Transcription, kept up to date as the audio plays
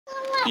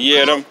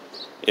Yeah, them.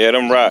 Yeah,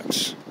 them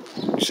rocks.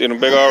 You see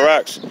them big old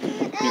rocks? You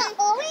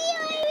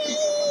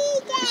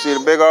see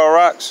the big old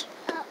rocks?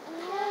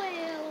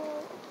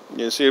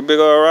 You see the big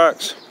old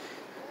rocks?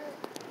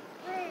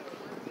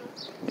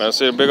 Now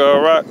see the big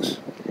old rocks?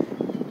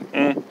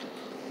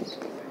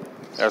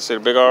 Now see the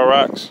big old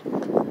rocks?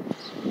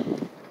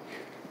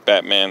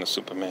 Batman and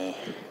Superman.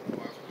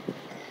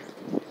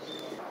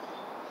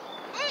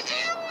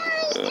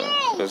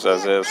 It's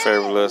Isaiah's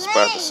favorite little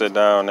spot to sit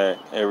down at.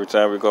 Every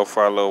time we go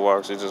for our little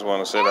walks, he just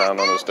want to sit down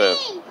on the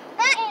steps.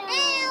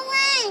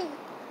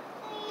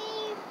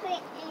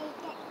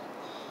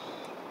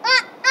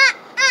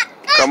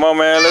 Come on,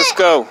 man, let's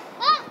go.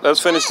 Let's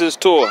finish this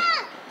tour.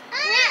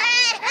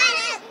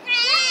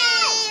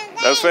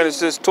 Let's finish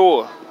this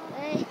tour.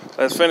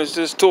 Let's finish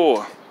this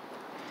tour.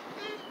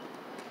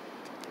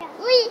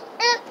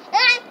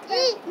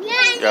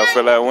 Y'all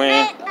feel that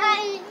wind?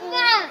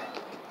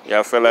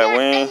 Y'all feel that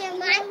wind?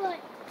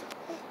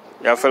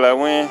 Y'all feel that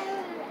wind?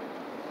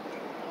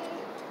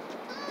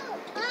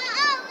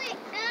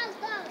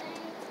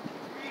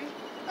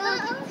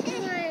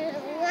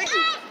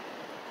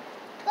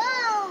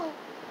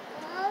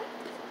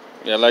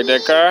 Y'all like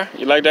that car?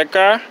 You like that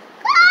car?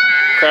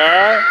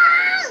 Car?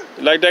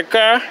 You like that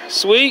car?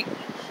 Sweet?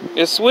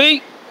 It's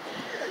sweet?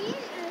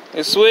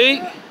 It's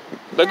sweet?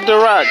 Look at the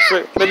rock.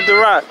 Look at the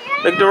rock.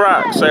 Look at the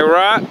rock. Say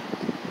rock.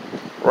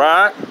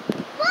 Rock.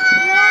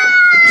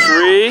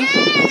 Tree.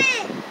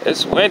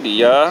 It's windy,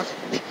 y'all.